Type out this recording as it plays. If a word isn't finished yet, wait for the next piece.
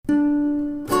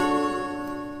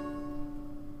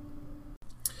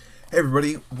Hey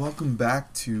everybody, welcome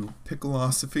back to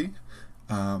Pickleosophy,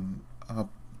 a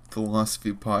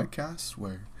philosophy podcast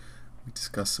where we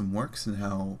discuss some works and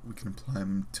how we can apply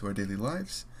them to our daily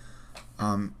lives.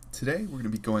 Today we're going to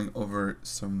be going over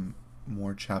some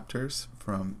more chapters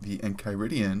from the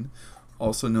Enchiridion,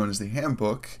 also known as the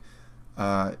Handbook.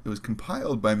 It was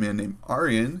compiled by a man named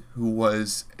Arian, who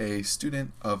was a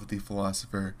student of the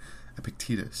philosopher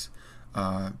Epictetus.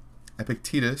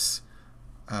 Epictetus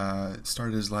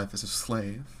started his life as a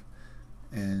slave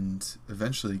and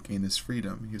eventually gained his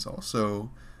freedom. He was also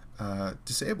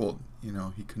disabled. He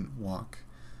couldn't walk.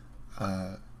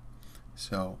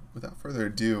 So without further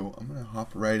ado, I'm going to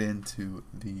hop right into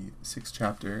the 6th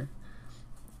chapter.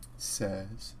 It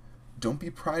says, "Don't be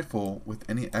prideful with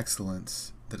any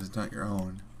excellence that is not your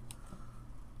own.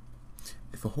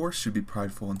 If a horse should be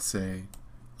prideful and say,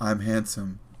 'I'm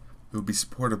handsome,' it would be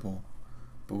supportable.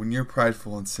 But when you're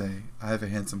prideful and say, 'I have a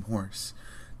handsome horse,'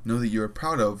 know that you are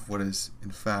proud of what is,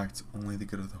 in fact, only the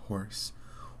good of the horse.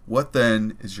 What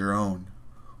then is your own?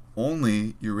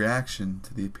 Only your reaction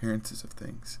to the appearances of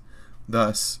things.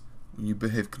 Thus, when you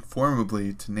behave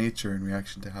conformably to nature in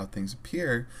reaction to how things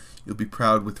appear, you'll be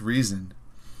proud with reason,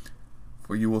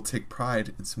 for you will take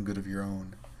pride in some good of your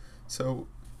own." So,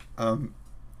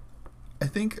 I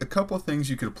think a couple of things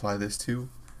you could apply this to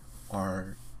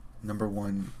are, number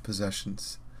one,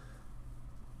 possessions.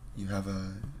 You have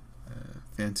a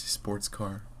fancy sports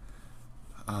car.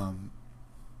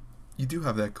 You do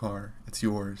have that car. It's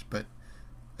yours. But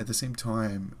at the same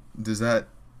time, does that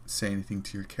say anything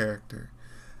to your character?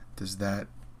 Does that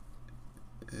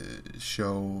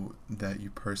show that you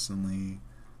personally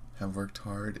have worked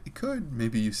hard? It could.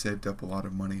 Maybe you saved up a lot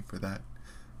of money for that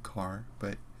car.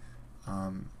 But,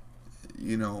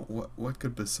 what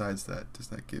good besides that does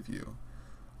that give you?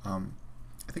 I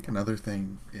think another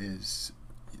thing is,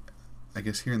 I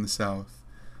guess here in the South,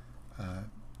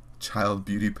 child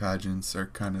beauty pageants are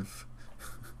kind of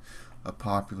a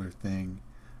popular thing.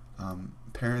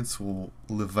 Parents will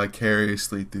live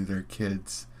vicariously through their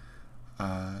kids.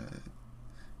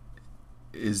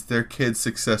 Is their kid's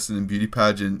success in a beauty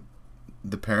pageant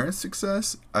the parents'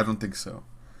 success? I don't think so.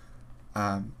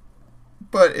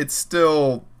 But it's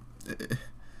still,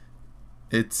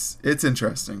 it's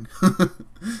interesting.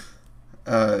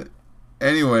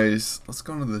 Anyways, let's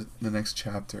go on to the next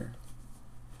chapter.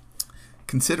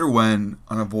 "Consider when,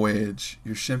 on a voyage,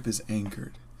 your ship is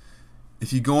anchored.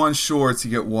 If you go on shore to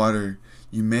get water,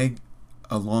 you may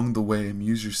along the way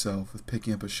amuse yourself with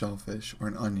picking up a shellfish or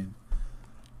an onion.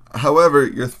 However,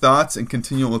 your thoughts and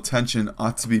continual attention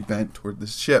ought to be bent toward the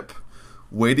ship,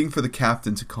 waiting for the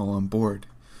captain to call on board.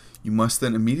 You must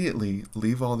then immediately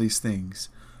leave all these things,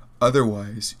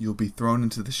 otherwise you'll be thrown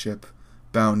into the ship,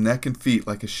 bound neck and feet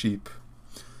like a sheep.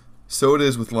 So it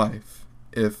is with life.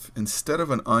 If, instead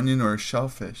of an onion or a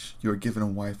shellfish, you are given a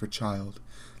wife or child,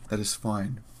 that is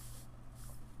fine.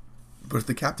 But if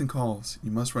the captain calls,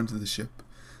 you must run to the ship,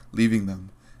 leaving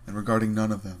them, and regarding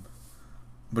none of them.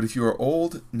 But if you are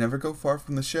old, never go far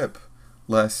from the ship,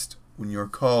 lest, when you are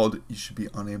called, you should be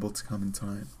unable to come in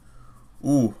time."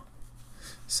 Ooh.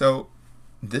 So,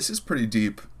 this is pretty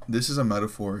deep. This is a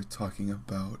metaphor talking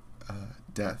about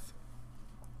death.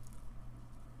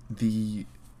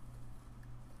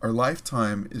 Our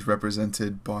lifetime is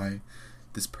represented by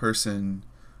this person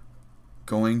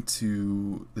going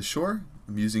to the shore,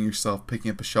 amusing yourself, picking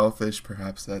up a shellfish.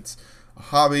 Perhaps that's a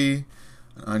hobby,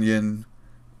 an onion,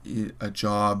 a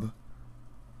job.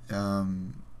 We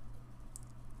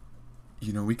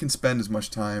can spend as much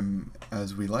time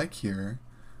as we like here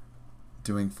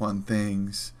doing fun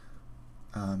things,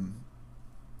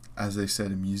 as I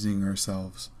said, amusing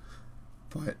ourselves.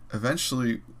 But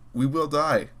eventually we will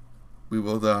die. We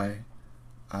will die.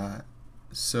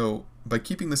 So by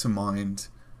keeping this in mind,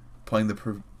 applying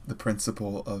the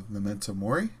principle of memento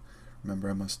mori, remember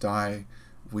I must die,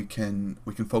 we can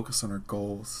focus on our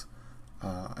goals.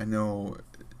 I know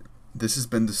this has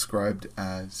been described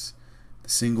as the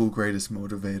single greatest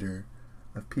motivator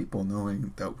of people,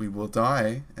 knowing that we will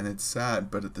die, and it's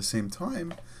sad, but at the same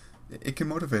time, it can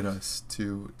motivate us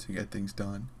to get things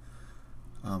done.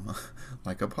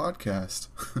 Like a podcast.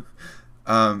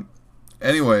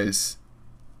 Anyways,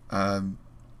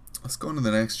 let's go into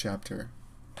the next chapter.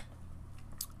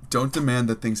 "Don't demand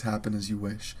that things happen as you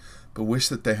wish, but wish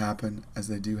that they happen as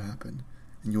they do happen,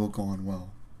 and you will go on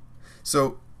well."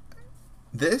 So,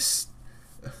 this,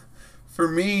 for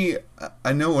me,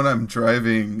 I know when I'm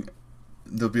driving,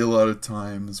 there'll be a lot of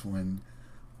times when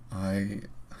I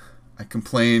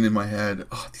complain in my head,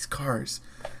 "Oh, these cars,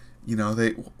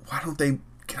 why don't they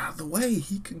get out of the way?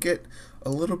 He could get a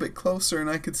little bit closer and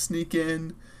I could sneak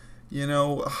in. You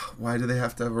know, why do they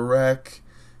have to have a wreck?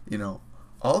 You know,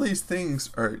 all these things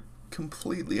are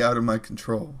completely out of my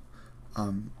control.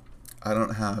 Um, I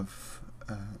don't have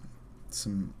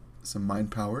some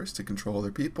mind powers to control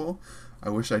other people. I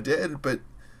wish I did, but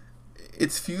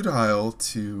it's futile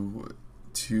to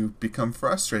become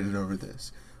frustrated over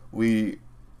this. We,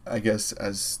 I guess,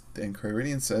 as the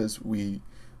Enchiridion says, we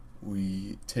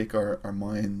take our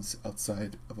minds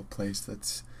outside of a place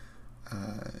that's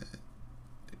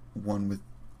one with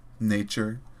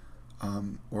nature,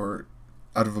 or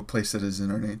out of a place that is in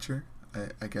our nature,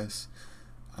 I guess.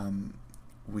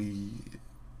 We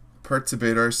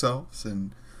perturbate ourselves,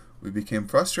 and we became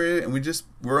frustrated, and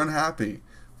we're unhappy,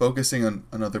 focusing on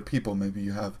other people. Maybe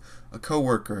you have a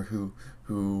coworker who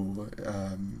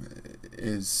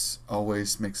is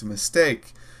always makes a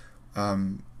mistake.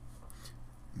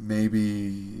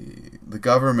 Maybe the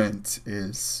government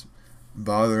is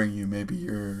bothering you. Maybe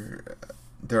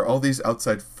there are all these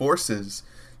outside forces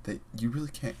that you really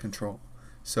can't control.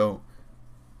 So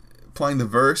applying the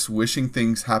verse, wishing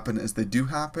things happen as they do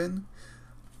happen,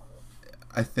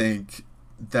 I think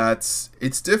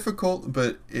it's difficult,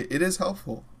 but it is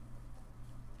helpful.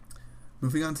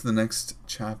 Moving on to the next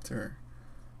chapter,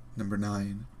 number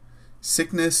 9.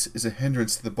 Sickness is a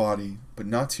hindrance to the body, but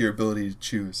not to your ability to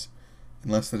choose,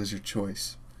 unless that is your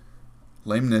choice.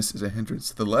 Lameness is a hindrance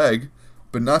to the leg,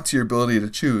 but not to your ability to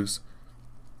choose.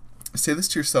 Say this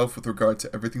to yourself with regard to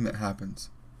everything that happens.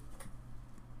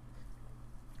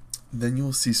 Then you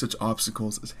will see such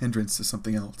obstacles as hindrance to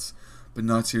something else, but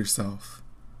not to yourself.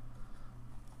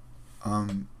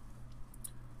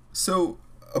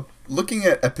 Looking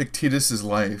at Epictetus's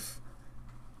life,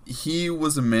 he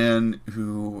was a man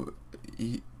who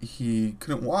he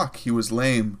couldn't walk. He was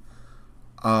lame,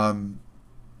 but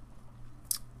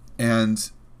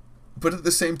at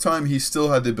the same time, he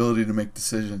still had the ability to make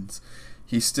decisions.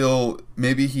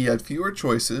 Maybe he had fewer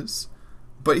choices,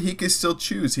 but he could still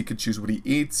choose. He could choose what he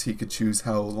eats. He could choose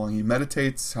how long he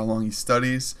meditates, how long he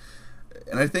studies.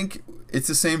 And I think it's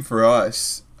the same for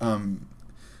us.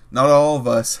 Not all of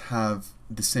us have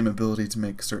the same ability to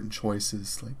make certain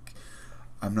choices. Like,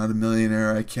 I'm not a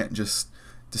millionaire. I can't just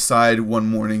decide one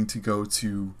morning to go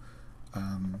to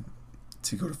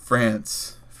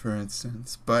France, for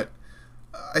instance. But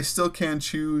I still can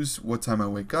choose what time I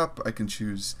wake up. I can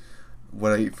choose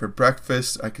what I eat for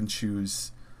breakfast. I can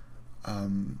choose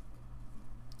to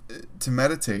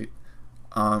meditate.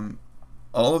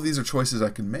 All of these are choices I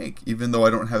can make, even though I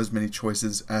don't have as many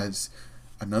choices as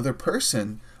another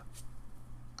person.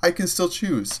 I can still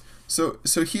choose. So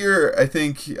here, I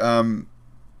think, no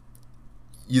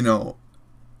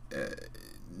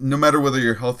matter whether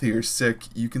you're healthy or sick,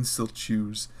 you can still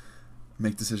choose,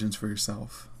 make decisions for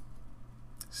yourself.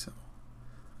 So,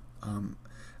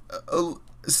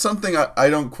 something I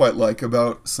don't quite like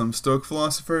about some Stoic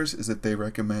philosophers is that they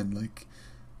recommend, like,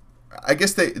 I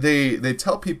guess they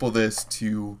tell people this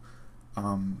to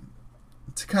kind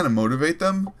of motivate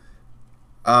them,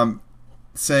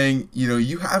 saying,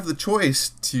 you have the choice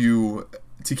to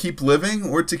keep living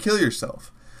or to kill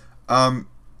yourself. I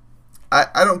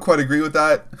don't quite agree with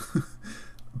that,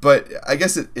 but I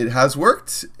guess it has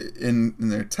worked in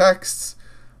their texts.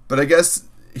 But I guess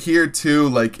here too,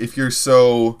 like, if you're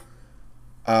so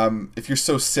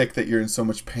sick that you're in so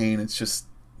much pain, it's just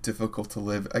difficult to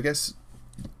live. I guess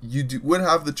you would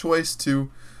have the choice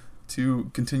to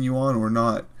continue on or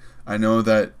not. I know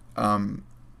that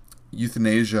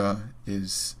euthanasia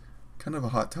is kind of a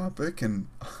hot topic, and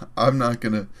I'm not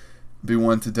going to be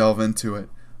one to delve into it,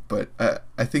 but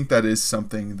I think that is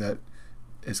something that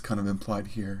is kind of implied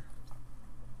here.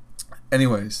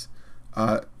 Anyways,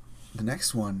 the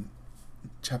next one,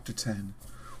 chapter 10.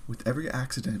 With every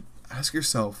accident, ask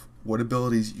yourself what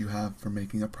abilities you have for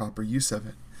making a proper use of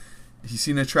it. If you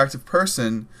see an attractive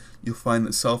person, you'll find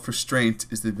that self-restraint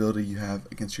is the ability you have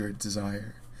against your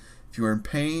desire. If you are in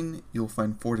pain, you'll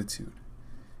find fortitude.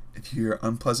 If you hear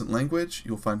unpleasant language,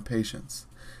 you'll find patience.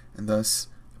 And thus,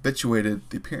 habituated,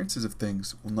 the appearances of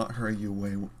things will not hurry you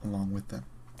away along with them.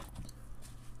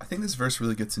 I think this verse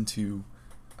really gets into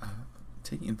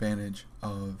taking advantage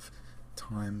of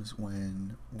times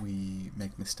when we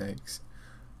make mistakes.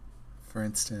 For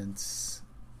instance,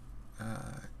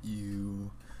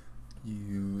 you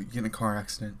get in a car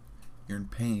accident, you're in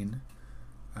pain.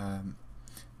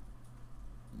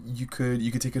 You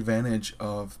could take advantage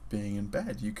of being in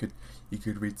bed. You could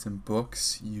read some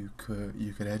books. You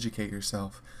could educate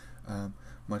yourself,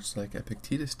 much like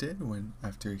Epictetus did when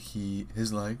after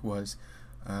his leg was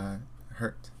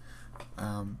hurt.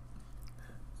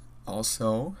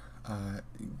 Also,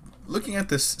 looking at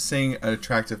this, seeing an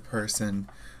attractive person,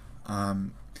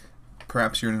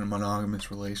 perhaps you're in a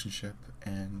monogamous relationship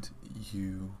and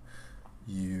you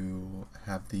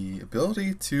have the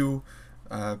ability to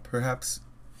perhaps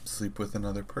sleep with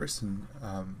another person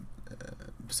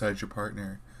besides your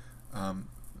partner.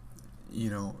 You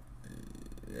know,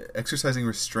 exercising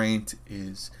restraint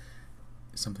is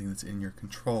something that's in your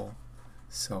control.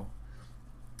 So,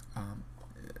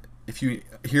 if you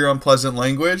hear unpleasant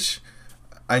language,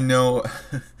 I know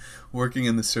working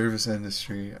in the service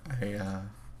industry, I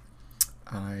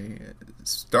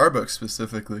Starbucks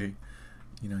specifically,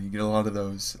 you know, you get a lot of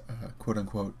those quote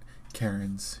unquote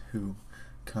Karens who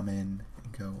come in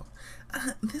and go,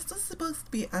 this was supposed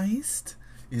to be iced,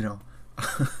 you know.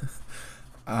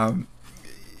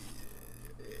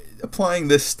 Applying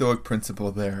this Stoic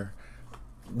principle there,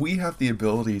 we have the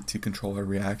ability to control our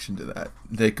reaction to that.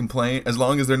 They complain, as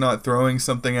long as they're not throwing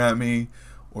something at me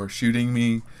or shooting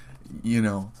me, you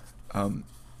know,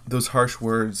 those harsh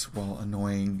words, while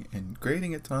annoying and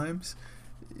grating at times,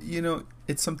 you know,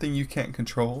 it's something you can't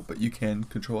control, but you can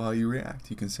control how you react.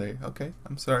 You can say, okay,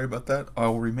 I'm sorry about that,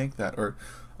 I'll remake that. Or,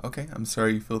 okay, I'm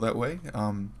sorry you feel that way,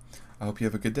 I hope you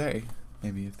have a good day.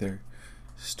 Maybe if they're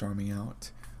storming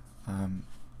out.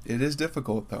 It is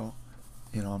difficult, though.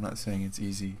 You know, I'm not saying it's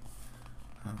easy,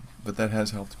 but that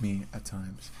has helped me at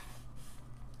times.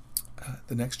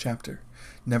 The next chapter.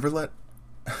 Never let,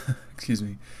 excuse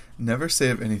me, never say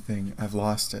of anything, I've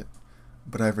lost it,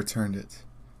 but I've returned it.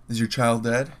 Is your child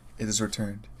dead? It is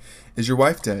returned. Is your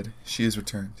wife dead? She is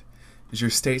returned. Is your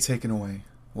estate taken away?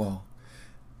 Well,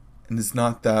 and is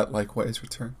not that likewise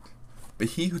returned? But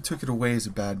he who took it away is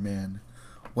a bad man.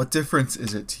 What difference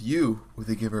is it to you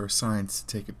whether the giver assigns to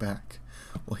take it back?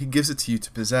 Well, he gives it to you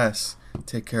to possess.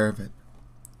 Take care of it.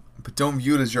 But don't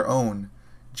view it as your own,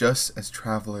 just as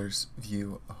travelers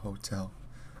view a hotel.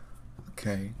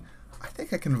 Okay, I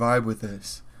think I can vibe with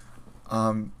this.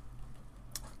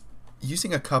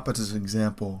 Using a cup as an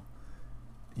example,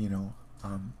 you know,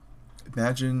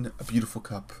 imagine a beautiful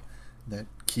cup that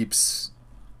keeps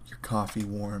your coffee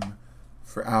warm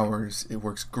for hours. It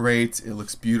works great, it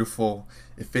looks beautiful,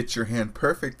 it fits your hand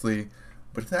perfectly,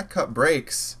 but if that cup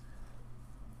breaks,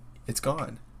 it's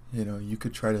gone. You know, you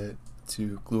could try to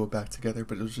glue it back together,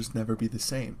 but it'll just never be the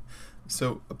same.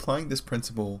 So applying this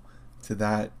principle to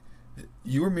that,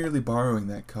 you were merely borrowing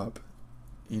that cup.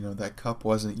 You know, that cup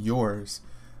wasn't yours.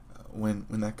 When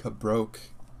that cup broke,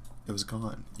 it was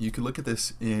gone. You could look at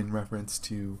this in reference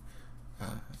to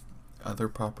other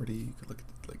property. You could look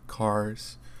at like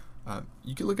cars.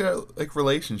 You could look at like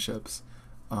relationships.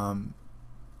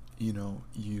 You know,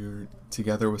 you're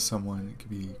together with someone. It could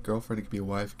be a girlfriend, it could be a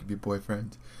wife, it could be a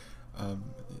boyfriend, an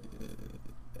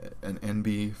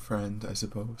NB friend, I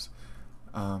suppose.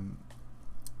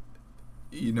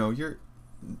 You know,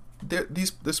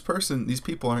 these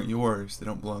people aren't yours. They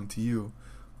don't belong to you.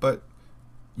 But,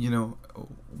 you know,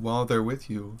 while they're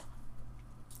with you,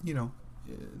 you know,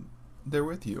 they're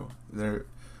with you.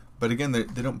 But again, they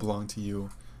don't belong to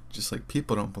you, just like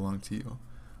people don't belong to you.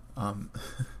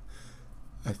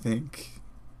 I think,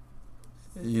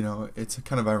 you know, it's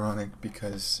kind of ironic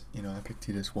because, you know,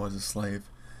 Epictetus was a slave.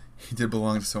 He did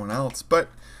belong to someone else. But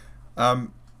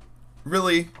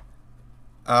really,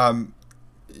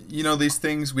 you know, these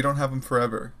things, we don't have them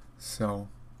forever. So,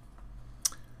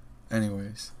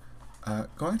 anyways,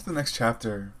 going to the next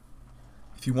chapter.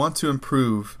 If you want to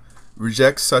improve,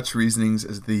 reject such reasonings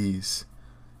as these.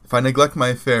 If I neglect my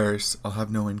affairs, I'll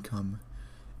have no income.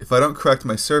 If I don't correct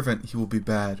my servant, he will be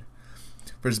bad.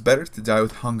 For it is better to die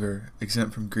with hunger,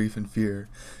 exempt from grief and fear,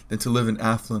 than to live in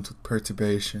affluence with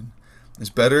perturbation.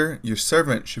 It's better your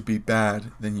servant should be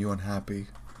bad than you unhappy.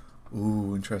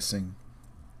 Ooh, interesting.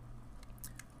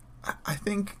 I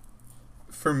think,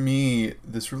 for me,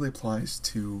 this really applies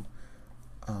to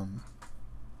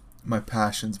my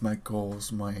passions, my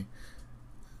goals, my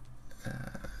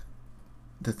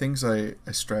the things I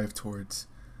strive towards.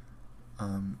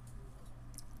 I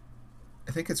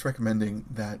think it's recommending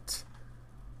that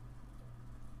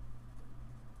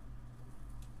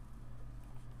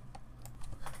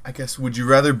I guess, would you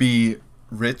rather be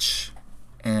rich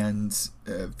and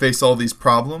face all these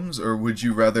problems, or would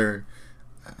you rather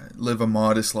live a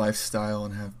modest lifestyle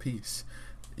and have peace?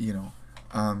 You know,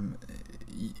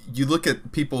 you look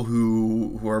at people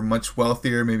who are much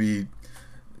wealthier, maybe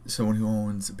someone who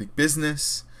owns a big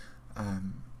business.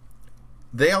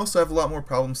 They also have a lot more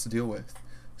problems to deal with.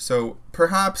 So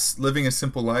perhaps living a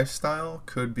simple lifestyle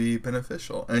could be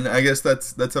beneficial. And I guess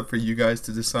that's up for you guys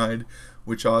to decide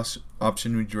which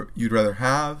option you'd rather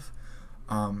have.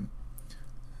 You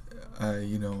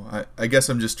know, I guess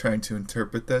I'm just trying to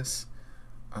interpret this.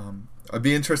 I'd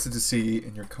be interested to see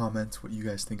in your comments what you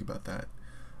guys think about that.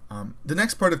 The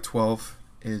next part of 12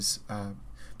 is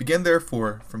begin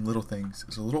therefore from little things.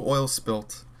 Is a little oil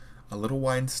spilt, a little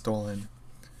wine stolen.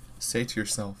 Say to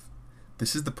yourself,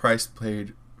 this is the price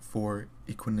paid for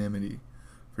equanimity,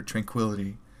 for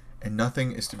tranquility, and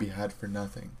nothing is to be had for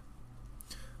nothing.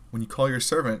 When you call your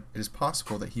servant, it is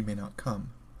possible that he may not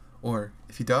come, or,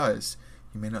 if he does,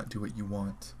 he may not do what you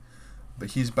want.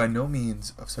 But he is by no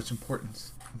means of such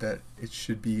importance that it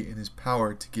should be in his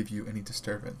power to give you any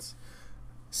disturbance.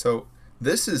 So,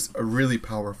 this is a really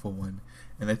powerful one,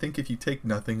 and I think if you take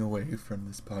nothing away from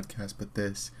this podcast but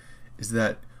this, is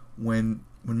that when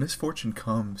misfortune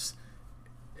comes,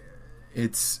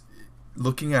 it's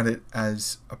looking at it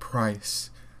as a price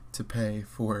to pay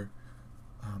for,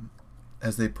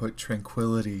 as they put,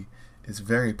 tranquility is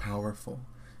very powerful.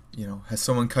 Has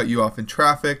someone cut you off in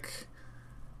traffic?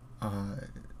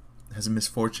 Has a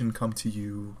misfortune come to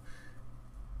you?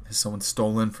 Has someone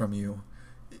stolen from you?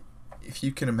 If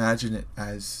you can imagine it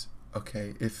as,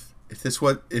 okay, if this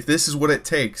is what it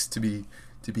takes to be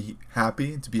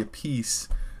happy and to be at peace,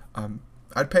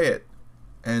 I'd pay it,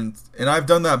 and I've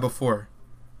done that before.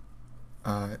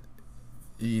 In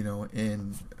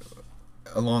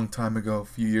a long time ago, a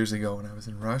few years ago, when I was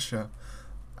in Russia,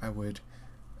 I would,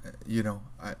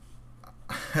 I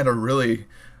had a really,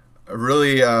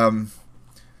 to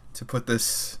put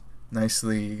this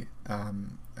nicely, I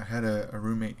had a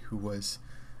roommate who was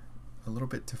a little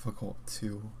bit difficult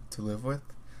to live with,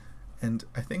 and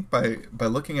I think by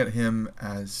looking at him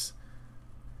as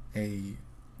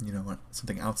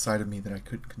something outside of me that I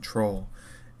couldn't control,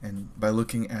 and by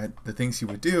looking at the things he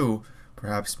would do,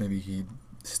 perhaps maybe he'd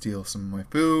steal some of my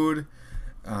food,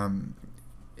 I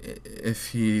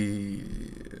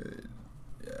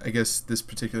guess this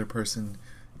particular person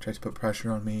tried to put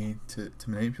pressure on me to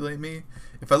manipulate me.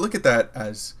 If I look at that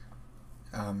as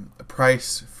a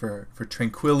price for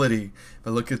tranquility, if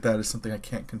I look at that as something I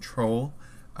can't control,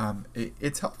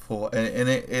 it's helpful, and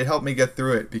it helped me get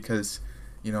through it, because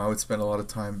I would spend a lot of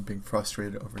time being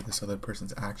frustrated over this other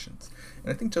person's actions.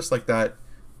 And I think just like that,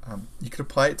 you could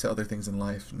apply it to other things in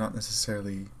life, not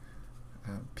necessarily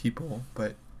people,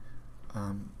 but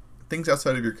things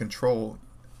outside of your control,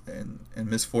 and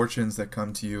misfortunes that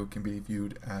come to you can be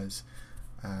viewed as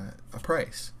a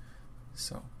price.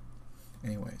 So,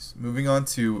 anyways, moving on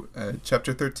to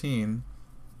chapter 13.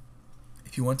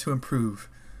 If you want to improve,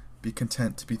 be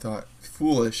content to be thought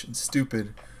foolish and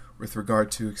stupid with regard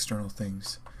to external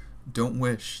things. Don't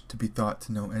wish to be thought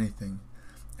to know anything.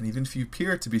 And even if you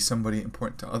appear to be somebody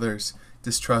important to others,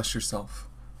 distrust yourself.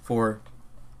 For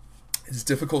it is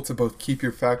difficult to both keep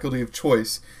your faculty of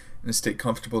choice in a state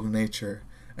comfortable to nature,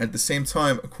 and at the same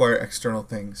time acquire external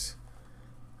things.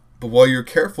 But while you're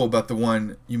careful about the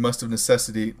one, you must of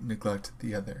necessity neglect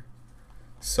the other.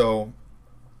 So,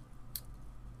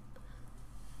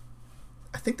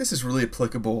 I think this is really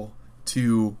applicable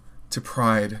to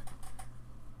pride.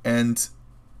 And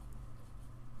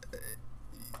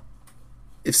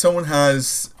if someone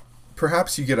has,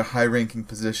 perhaps you get a high-ranking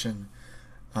position,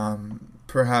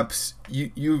 perhaps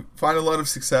you find a lot of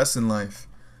success in life,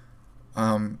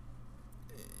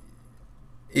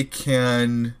 it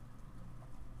can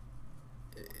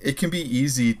be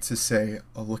easy to say,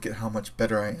 oh, look at how much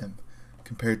better I am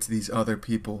compared to these other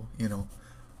people.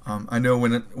 I know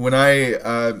when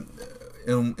I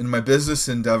in my business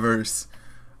endeavors,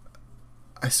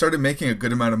 I started making a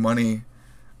good amount of money,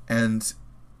 and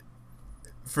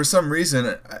for some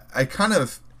reason, I kind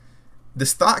of,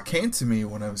 this thought came to me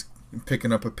when I was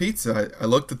picking up a pizza. I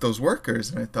looked at those workers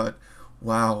and I thought,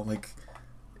 wow, like,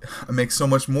 I make so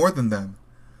much more than them.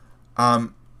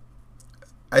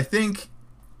 I think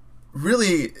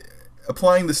really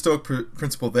applying the Stoic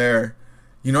principle there,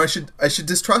 I should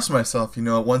distrust myself.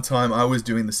 At one time I was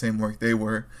doing the same work they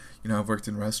were. I've worked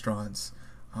in restaurants.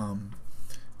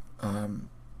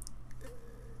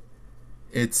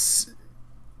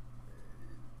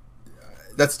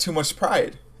 That's too much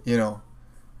pride,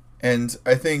 and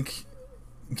I think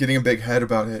getting a big head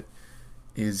about it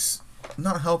is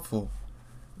not helpful,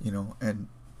 and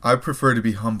I prefer to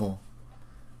be humble,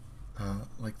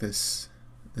 like this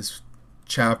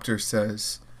chapter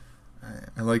says.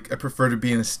 I prefer to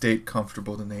be in a state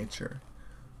comfortable to nature,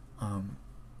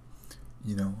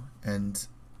 and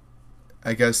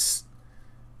I guess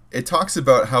it talks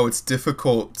about how it's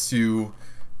difficult to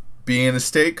be in a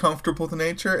state comfortable to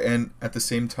nature and at the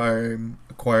same time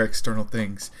acquire external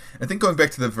things. I think going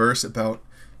back to the verse about,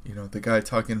 the guy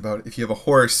talking about if you have a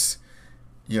horse,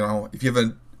 if you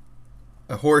have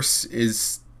a horse,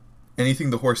 is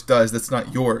anything the horse does, that's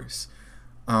not yours.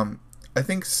 I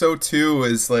think so too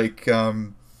is like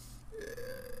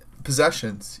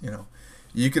possessions.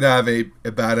 You could have a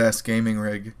badass gaming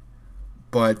rig,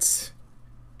 but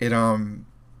it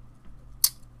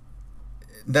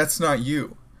that's not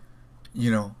you.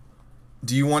 You know,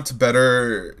 do you want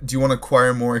to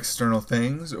acquire more external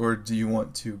things, or do you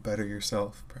want to better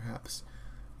yourself, perhaps?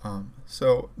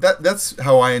 So that's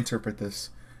how I interpret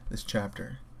this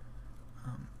chapter.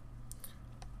 Um,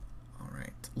 all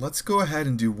right, let's go ahead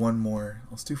and do one more.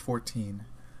 Let's do 14.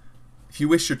 If you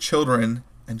wish your children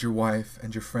and your wife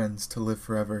and your friends to live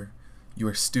forever, you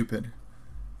are stupid,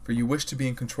 for you wish to be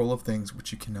in control of things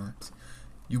which you cannot.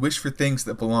 You wish for things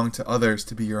that belong to others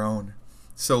to be your own.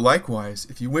 So likewise,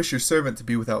 if you wish your servant to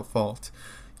be without fault,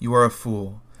 you are a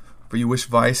fool, for you wish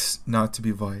vice not to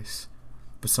be vice,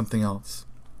 but something else.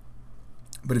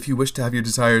 But if you wish to have your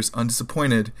desires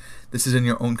undisappointed, this is in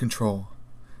your own control.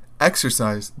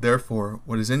 Exercise, therefore,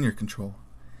 what is in your control.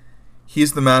 He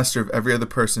is the master of every other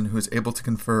person who is able to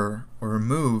confer or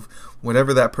remove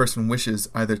whatever that person wishes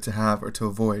either to have or to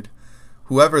avoid.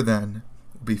 Whoever, then,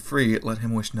 will be free, let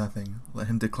him wish nothing, let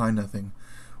him decline nothing,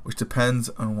 which depends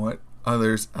on what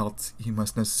others, else he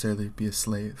must necessarily be a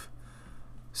slave.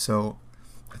 So,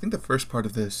 I think the first part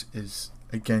of this is,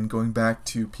 again, going back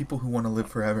to people who want to live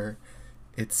forever.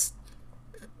 It's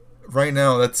right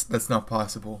now that's not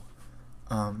possible.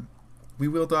 We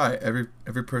will die.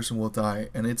 Every person will die,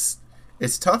 and it's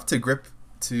tough to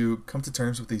come to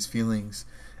terms with these feelings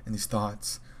and these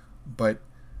thoughts, but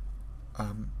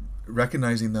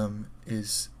recognizing them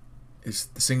is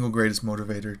the single greatest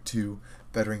motivator to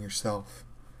bettering yourself.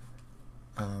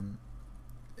 And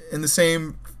the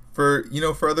same for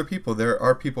other people. There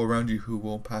are people around you who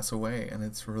will pass away, and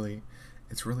it's really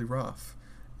rough.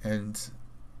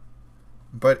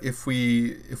 But if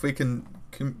we can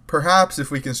perhaps if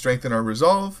we can strengthen our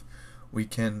resolve, we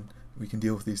can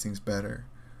deal with these things better.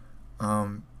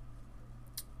 And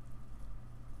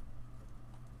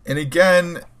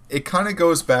again, it kind of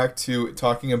goes back to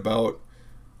talking about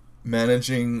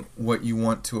managing what you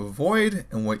want to avoid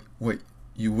and what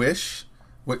you wish,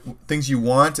 what things you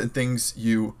want and things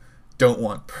you don't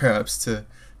want, perhaps to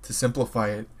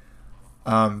simplify it.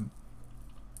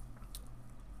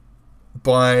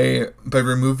 By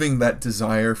removing that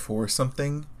desire for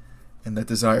something and that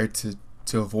desire to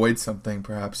avoid something,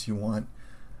 perhaps you want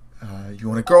a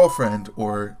girlfriend,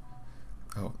 or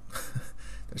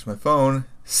there's my phone,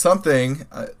 something.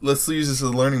 Let's use this as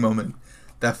a learning moment.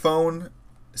 That phone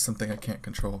is something I can't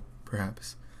control,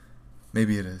 perhaps.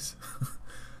 Maybe it is.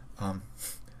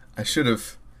 I should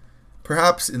have,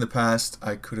 perhaps in the past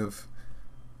I could have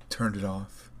turned it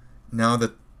off. Now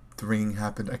that the ringing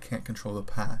happened, I can't control the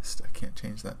past. I can't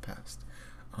change that past.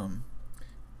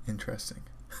 Interesting.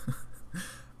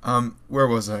 Where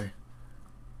was I?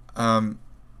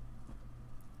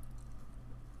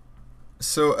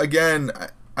 So again,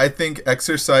 I think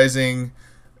exercising,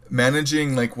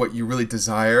 managing like what you really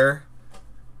desire,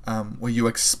 what you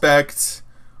expect,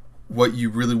 what you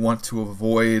really want to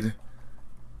avoid,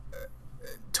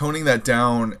 toning that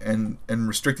down and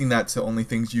restricting that to only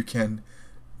things you can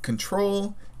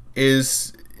control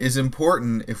is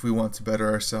important if we want to better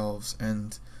ourselves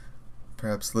and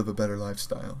perhaps live a better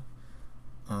lifestyle.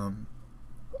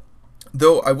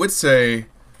 Though I would say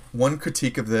one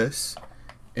critique of this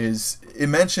is it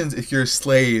mentions if you're a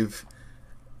slave,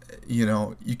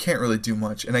 you can't really do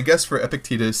much. And I guess for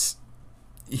Epictetus,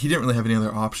 he didn't really have any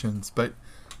other options. But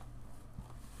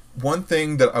one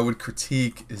thing that I would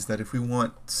critique is that if we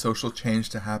want social change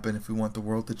to happen, if we want the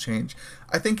world to change,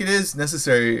 I think it is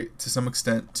necessary to some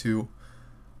extent to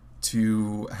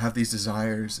have these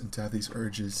desires and to have these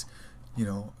urges,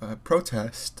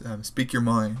 protest, speak your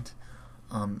mind.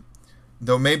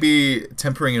 Though maybe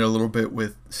tempering it a little bit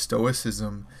with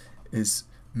stoicism is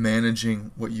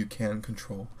managing what you can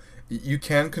control. You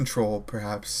can control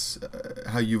perhaps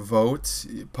how you vote,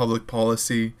 public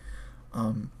policy,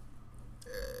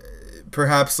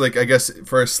 perhaps like I guess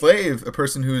for a slave, a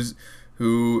person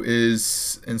who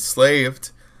is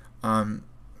enslaved,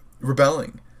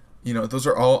 rebelling, those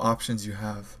are all options you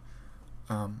have.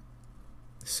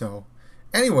 So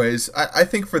anyways, I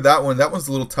think for that one's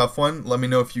a little tough one. Let me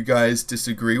know if you guys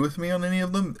disagree with me on any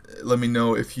of them. Let me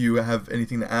know if you have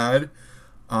anything to add.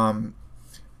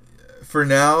 For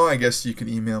now, I guess you can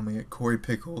email me at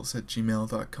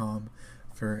coreypickles@gmail.com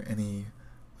for any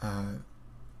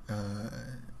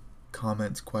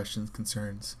comments, questions,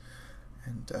 concerns.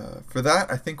 And for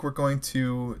that, I think we're going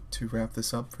to wrap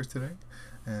this up for today.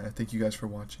 And I thank you guys for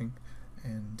watching,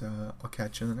 and I'll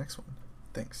catch you in the next one.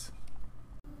 Thanks.